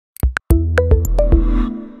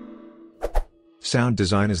Sound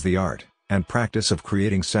design is the art and practice of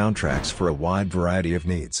creating soundtracks for a wide variety of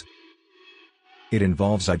needs. It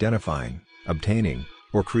involves identifying, obtaining,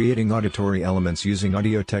 or creating auditory elements using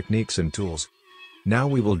audio techniques and tools. Now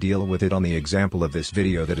we will deal with it on the example of this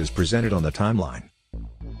video that is presented on the timeline.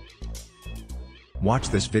 Watch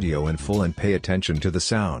this video in full and pay attention to the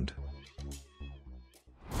sound.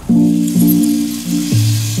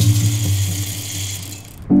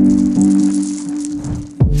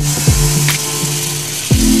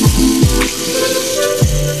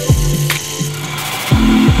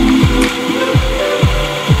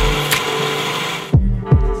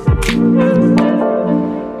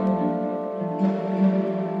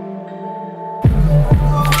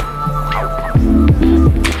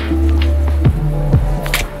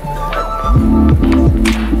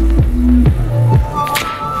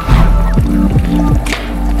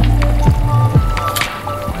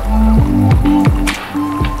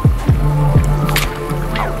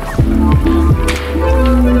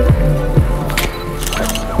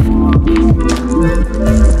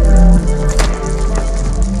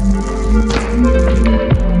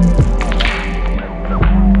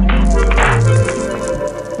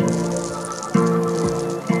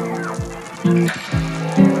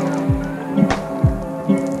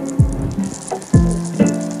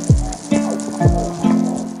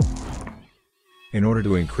 In order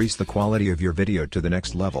to increase the quality of your video to the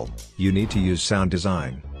next level, you need to use sound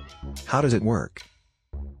design. How does it work?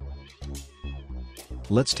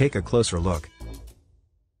 Let's take a closer look.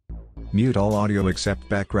 Mute all audio except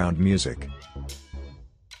background music.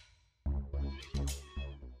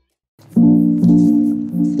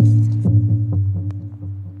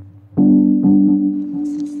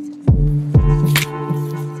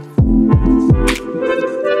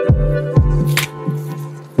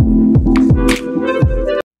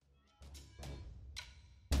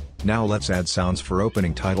 Now let's add sounds for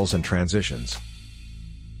opening titles and transitions.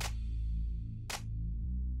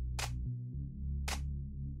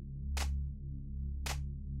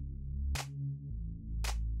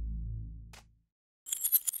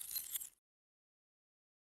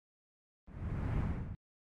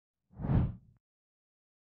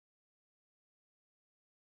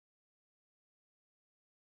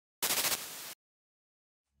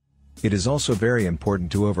 It is also very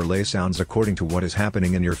important to overlay sounds according to what is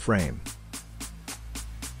happening in your frame.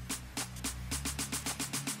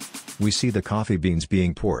 We see the coffee beans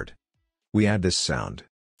being poured. We add this sound.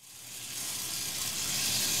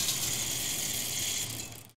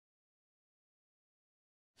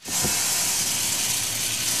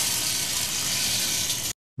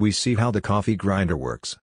 We see how the coffee grinder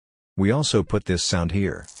works. We also put this sound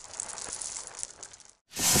here.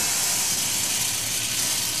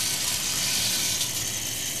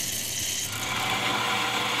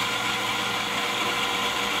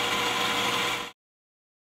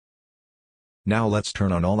 Now let's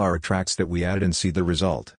turn on all our tracks that we added and see the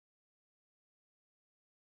result.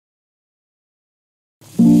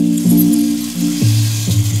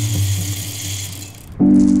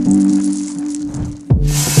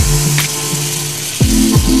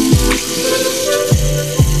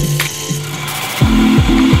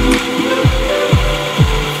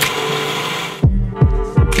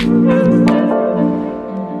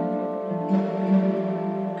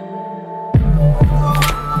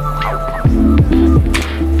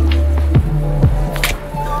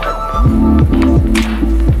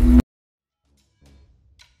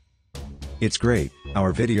 It's great,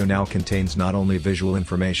 our video now contains not only visual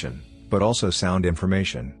information, but also sound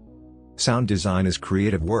information. Sound design is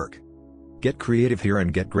creative work. Get creative here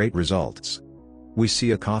and get great results. We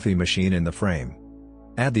see a coffee machine in the frame.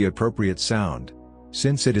 Add the appropriate sound.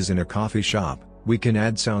 Since it is in a coffee shop, we can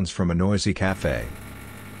add sounds from a noisy cafe.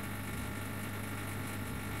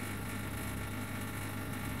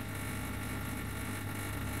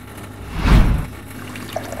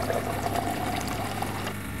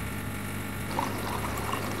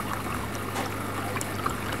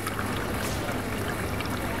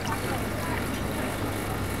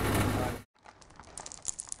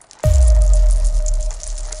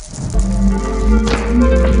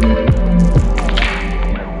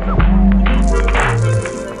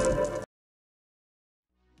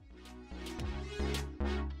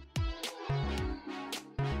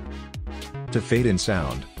 To fade in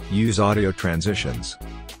sound, use audio transitions.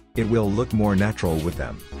 It will look more natural with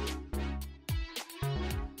them.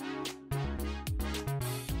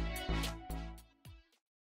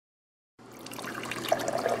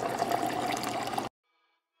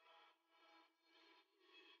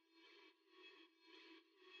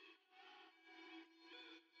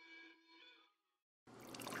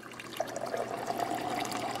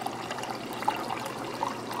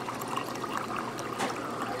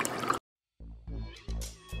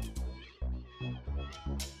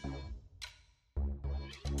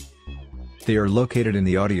 They are located in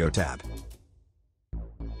the Audio tab.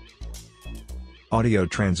 Audio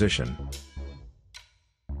transition.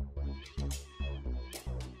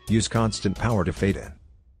 Use constant power to fade in.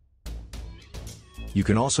 You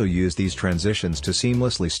can also use these transitions to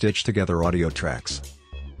seamlessly stitch together audio tracks.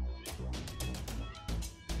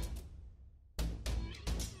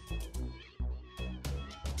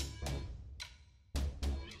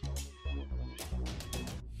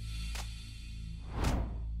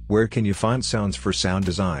 Where can you find sounds for sound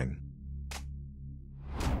design?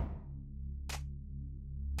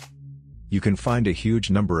 You can find a huge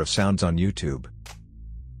number of sounds on YouTube.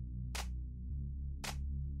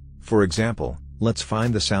 For example, let's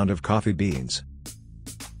find the sound of coffee beans.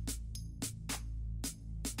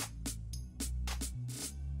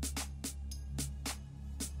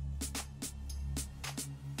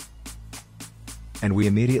 And we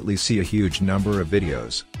immediately see a huge number of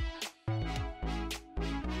videos.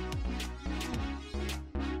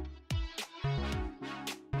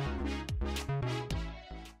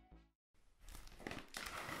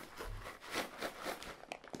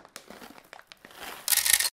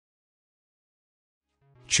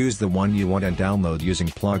 Choose the one you want and download using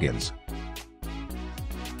plugins.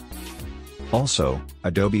 Also,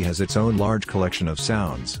 Adobe has its own large collection of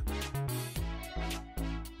sounds.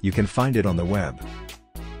 You can find it on the web.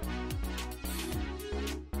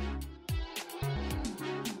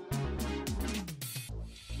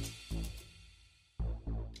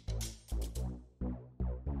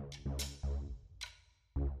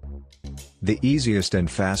 The easiest and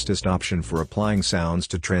fastest option for applying sounds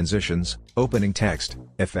to transitions, opening text,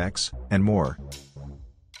 effects, and more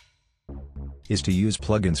is to use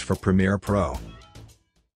plugins for Premiere Pro.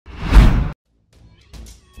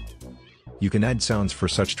 You can add sounds for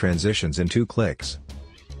such transitions in 2 clicks.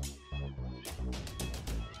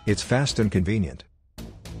 It's fast and convenient.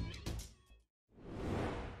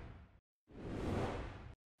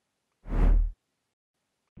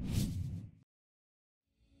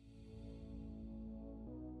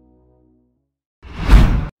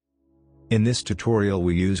 In this tutorial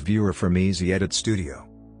we use Viewer from EasyEdit Studio.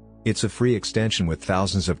 It's a free extension with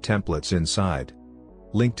thousands of templates inside.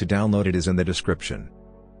 Link to download it is in the description.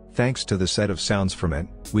 Thanks to the set of sounds from it,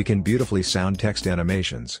 we can beautifully sound text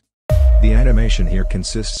animations. The animation here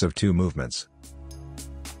consists of 2 movements.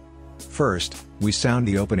 First, we sound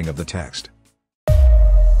the opening of the text.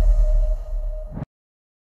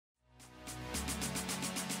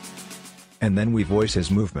 And then we voice his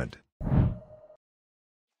movement.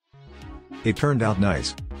 It turned out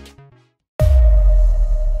nice.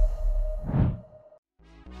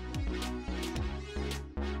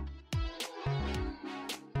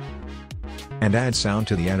 And add sound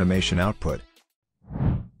to the animation output.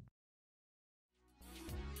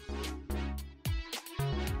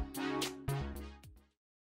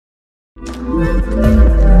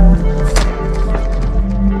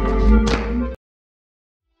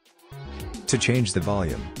 To change the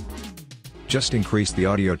volume, just increase the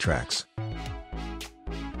audio tracks.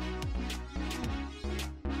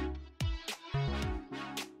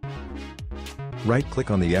 Right-click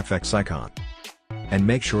on the FX icon. And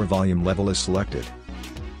make sure volume level is selected.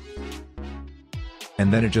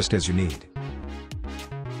 And then adjust as you need.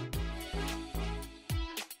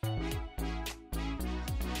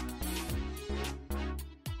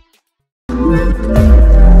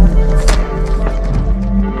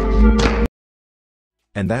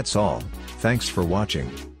 And that's all. Thanks for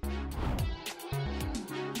watching.